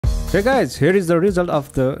Hey guys, here is the result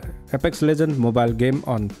of the Apex Legends mobile game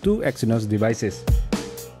on two Exynos devices.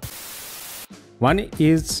 One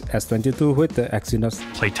is S22 with the Exynos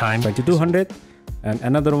Playtime 2200 and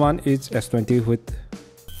another one is S20 with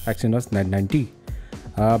Exynos 990.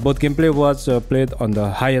 Both gameplay was played on the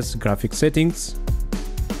highest graphic settings.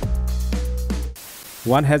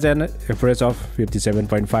 One has an average of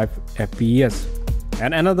 57.5 FPS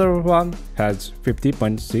and another one has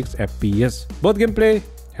 50.6 FPS. Both gameplay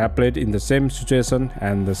have played in the same situation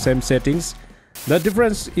and the same settings. The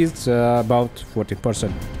difference is about 14%.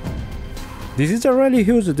 This is a really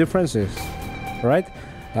huge difference, right?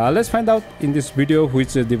 Let's find out in this video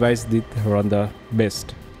which device did run the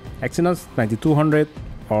best, Exynos 2200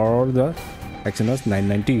 or the Exynos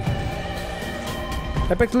 990.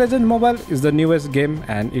 Apex Legends Mobile is the newest game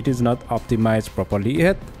and it is not optimized properly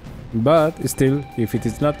yet, but still, if it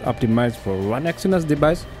is not optimized for one Exynos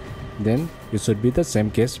device, then it should be the same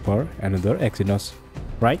case for another Exynos,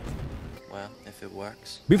 right? Well, if it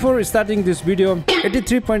works. Before starting this video,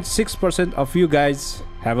 83.6% of you guys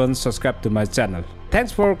haven't subscribed to my channel.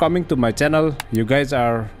 Thanks for coming to my channel. You guys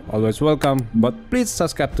are always welcome, but please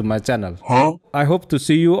subscribe to my channel. I hope to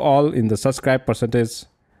see you all in the subscribe percentage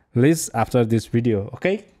list after this video,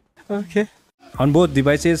 okay? Okay. On both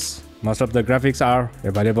devices, most of the graphics are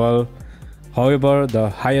available. However, the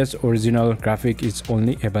highest original graphic is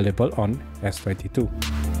only available on S22.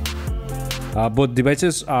 Both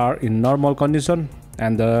devices are in normal condition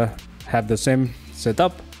and have the same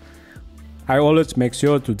setup. I always make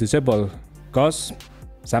sure to disable cause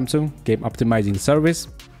Samsung game optimizing service.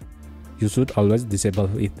 You should always disable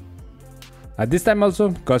it. At this time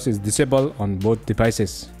also, cause is disabled on both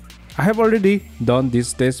devices. I have already done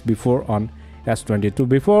this test before on S22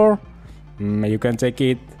 before. You can check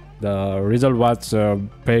it. The result was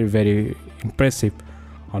very impressive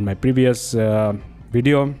on my previous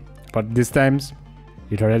video, but this time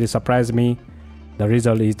it really surprised me. The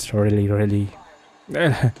result is really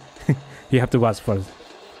you have to watch for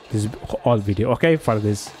this whole video, okay, for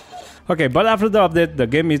this. Okay, but after the update, the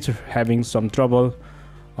game is having some trouble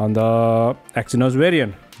on the Exynos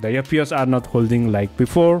variant. The FPS are not holding like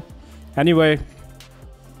before. Anyway,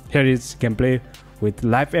 here is gameplay with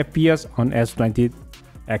live FPS on S20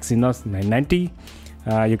 Exynos 990.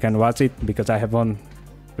 You can watch it because I haven't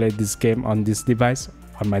played this game on this device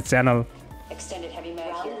on my channel. Extended heavy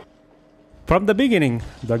mag here. From the beginning,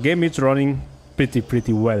 the game is running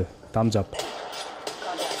pretty well. Thumbs up.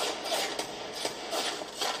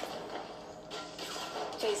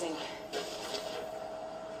 Phasing.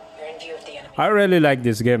 You're in view of the enemy. I really like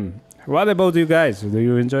this game. What about you guys? Do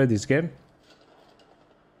you enjoy this game?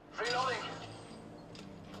 Reloading.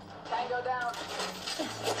 Tango down.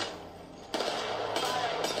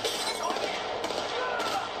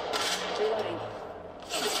 Reloading.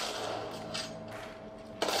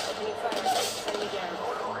 Opening fire. Enemy down.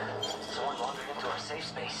 Someone wandered into our safe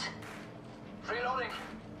space. Reloading.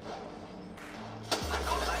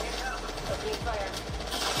 Opening fire.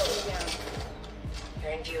 Enemy down.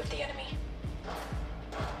 You're in view of the enemy.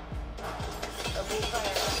 Opening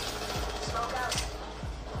fire. Smoke out.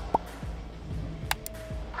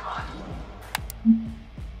 Come on.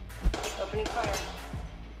 Opening fire.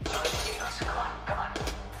 Come on.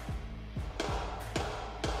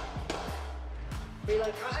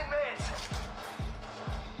 Reload. Using meds.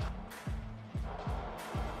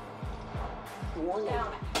 One down.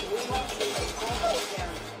 Down.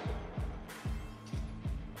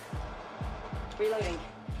 Reloading.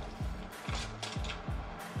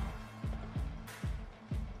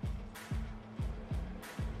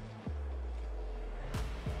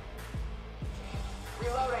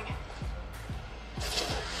 Reloading.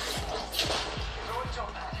 Throwing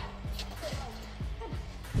jump pad.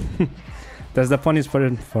 That's the funniest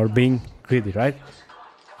part for being greedy, right?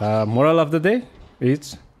 Moral of the day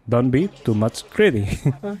is don't be too much greedy.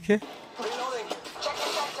 Okay. Reloading. Check the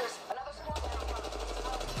sensors. Another squad.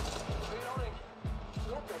 Reloading.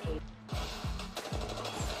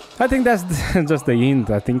 I think that's just the end.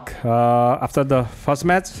 I think after the first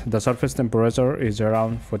match, the surface temperature is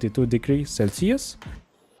around 42 degrees Celsius.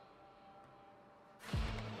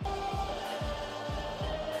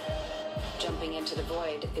 Jumping into the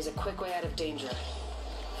void is a quick way out of danger.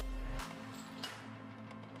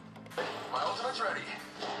 My ultimate's ready.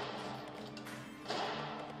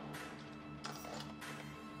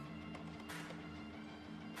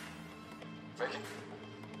 Making.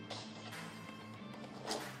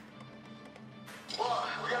 Whoa,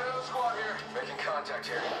 we got another squad here. Making contact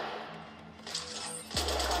here.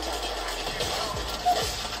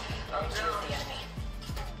 I'm down. The enemy.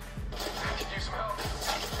 Could use some help.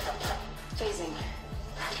 Phasing.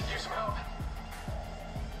 Could use some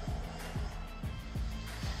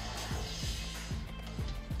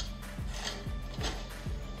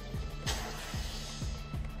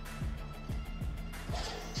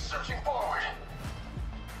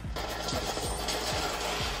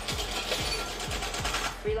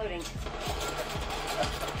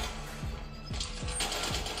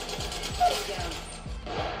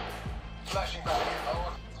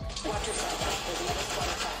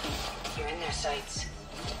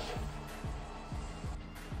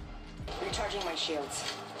Recharging my shields.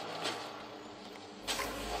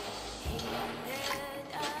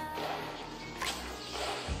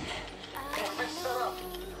 Fix set up.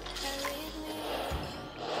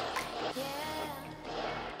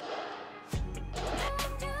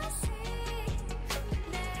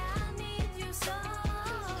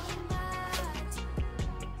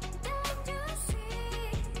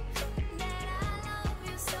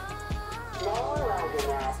 Now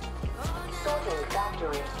arriving at sorting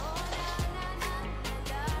factory.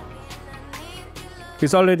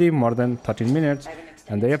 It's already more than 13 minutes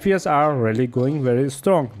and the FPS are really going very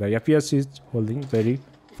strong. The FPS is holding very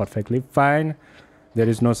perfectly fine. There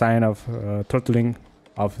is no sign of throttling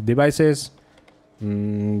of devices.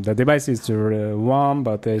 The device is warm,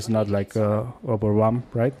 but it's not like over warm,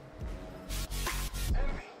 right?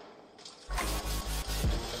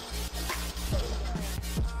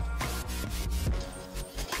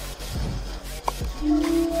 Reloading.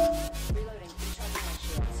 Recharging my shields.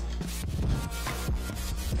 Reloading.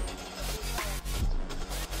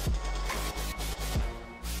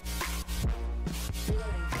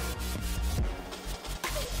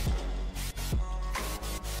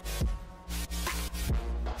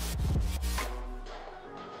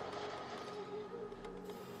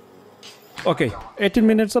 Okay, 18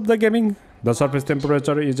 minutes of the gaming. The surface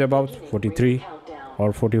temperature is about 43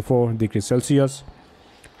 or 44 degrees Celsius.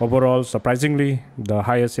 Overall, surprisingly, the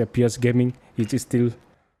highest FPS gaming is still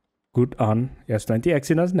good on S20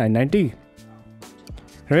 Exynos 990.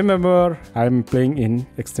 Remember, I'm playing in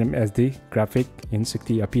ExtremeHD graphic in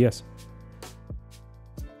 60 FPS.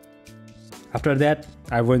 After that,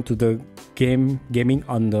 I went to the gaming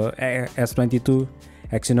on the S22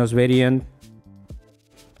 Exynos variant,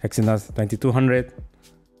 Exynos 2200.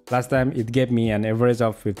 Last time it gave me an average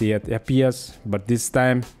of 58 FPS, but this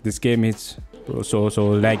time this game is so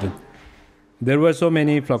lagging. There were so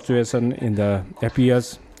many fluctuations in the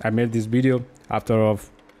FPS. I made this video after a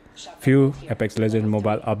few Apex Legends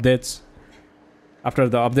mobile updates. After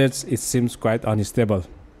the updates, it seems quite unstable.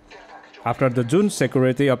 After the June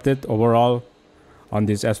security update, overall on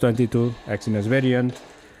this S22 Exynos variant,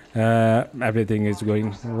 everything is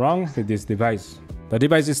going wrong with this device. The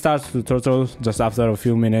device starts to throttle just after a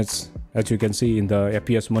few minutes, as you can see in the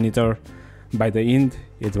FPS monitor. By the end,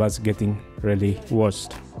 it was getting really worse.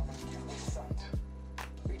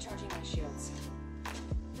 Recharging my shields.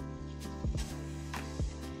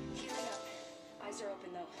 Healing up. Eyes are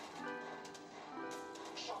open though.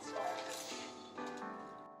 Shots fired.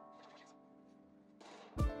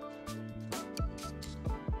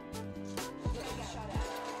 Getting shot at.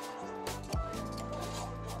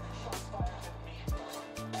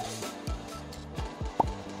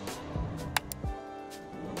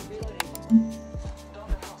 Reloading. Don't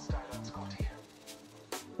let hostile on squad here.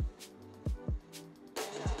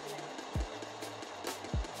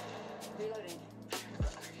 Reloading.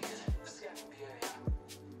 Scanning the area.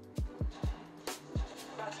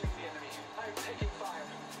 Battling the enemy. I'm taking fire.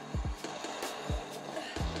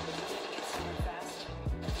 Get somewhere fast.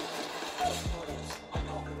 I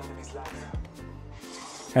conquered enemy's life.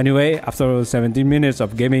 Anyway, after 17 minutes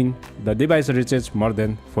of gaming, the device reaches more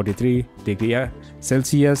than 43 degrees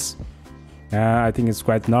Celsius. I think it's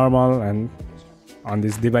quite normal, and on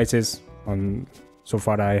these devices, so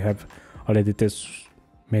far I have already tested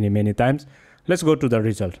many times. Let's go to the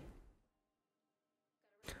result.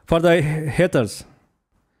 For the haters,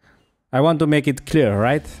 I want to make it clear,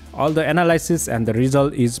 right? All the analysis and the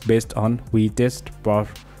result is based on WeTest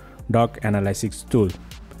PerfDog analytics tool.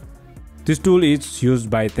 This tool is used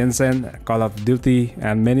by Tencent, Call of Duty,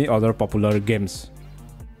 and many other popular games.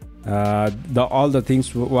 All the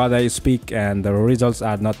things what I speak and the results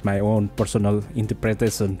are not my own personal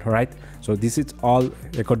interpretation, right? So this is all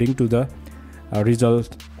according to the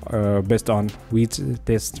result based on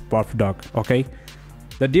WeTest PerfDog. Okay,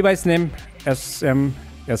 the device name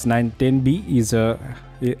S910B is a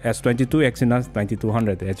S22 Exynos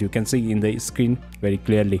 2200, as you can see in the screen very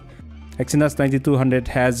clearly. Exynos 2200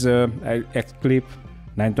 has Exynos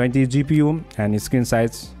 920 GPU and screen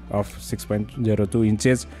size of 6.02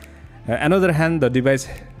 inches. Another hand, the device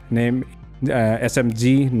name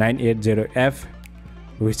SMG980F,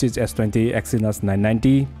 which is S20 Exynos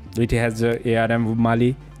 990. It has ARM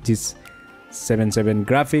Mali G77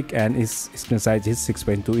 graphic and its screen size is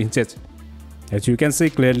 6.2 inches. As you can see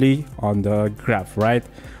clearly on the graph, right,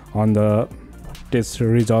 on the test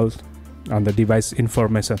result, on the device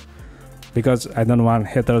information, because I don't want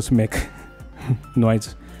haters make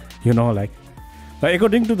noise, you know, like.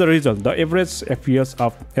 According to the result, the average FPS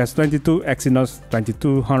of S22 Exynos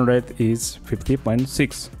 2200 is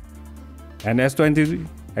 50.6 and S20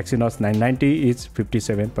 Exynos 990 is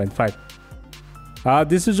 57.5.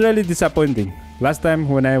 This is really disappointing. Last time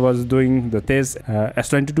when I was doing the test,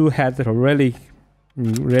 S22 had a really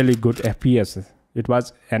good FPS. It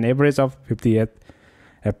was an average of 58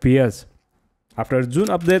 FPS. After June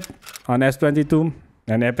update on S22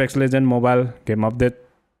 and Apex Legends mobile game update,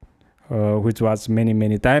 which was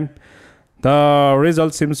many time, the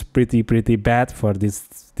result seems pretty bad for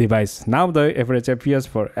this device. Now the average FPS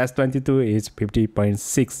for S22 is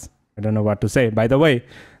 50.6. I don't know what to say. By the way,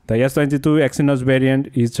 the S22 Exynos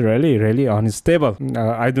variant is really unstable.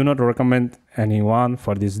 I do not recommend anyone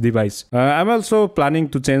for this device. I'm also planning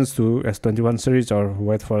to change to S21 series or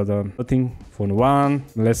wait for the nothing phone 1.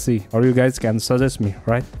 Let's see, or you guys can suggest me,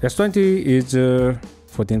 right? S20 is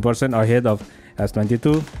 14% ahead of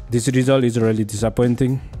S22. This result is really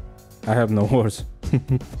disappointing. I have no words.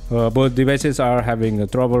 Both devices are having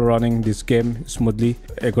trouble running this game smoothly.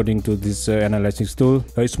 According to this analytics tool,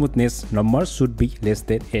 the smoothness number should be less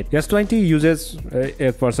than 8. S20 uses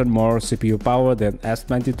 8% more CPU power than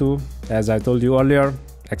S22. As I told you earlier,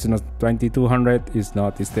 Exynos 2200 is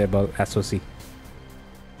not a stable SoC.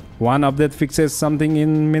 One update fixes something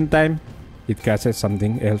in meantime, it catches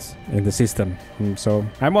something else in the system. So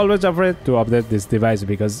I'm always afraid to update this device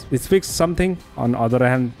because it fixes something, on the other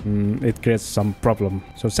hand it creates some problem.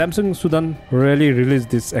 So Samsung shouldn't really release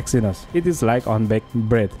this Exynos. It is like unbaked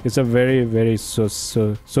bread. It's a very so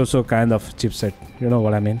kind of chipset, you know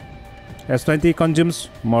what I mean. S20 consumes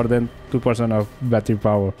more than 2% of battery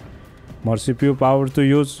power. More CPU power to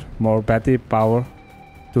use, more battery power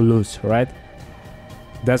to lose, right?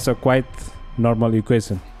 That's a quite normal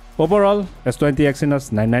equation. Overall, S20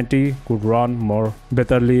 Exynos 990 could run more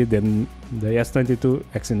betterly than the S22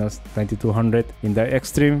 Exynos 2200 in the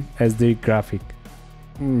ExtremeHD graphic.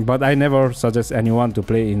 But I never suggest anyone to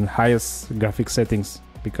play in highest graphic settings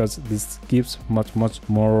because this gives much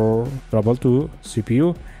more trouble to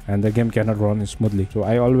CPU and the game cannot run smoothly. So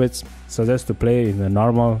I always suggest to play in the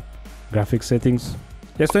normal graphic settings.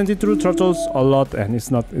 S22 throttles a lot and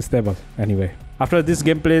it's not stable anyway. After this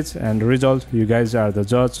gameplay and result, you guys are the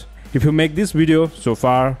judge. If you make this video so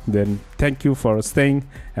far, then thank you for staying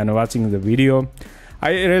and watching the video.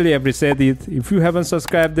 I really appreciate it. If you haven't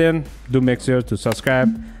subscribed, then do make sure to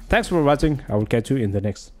subscribe. Thanks for watching. I will catch you in the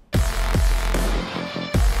next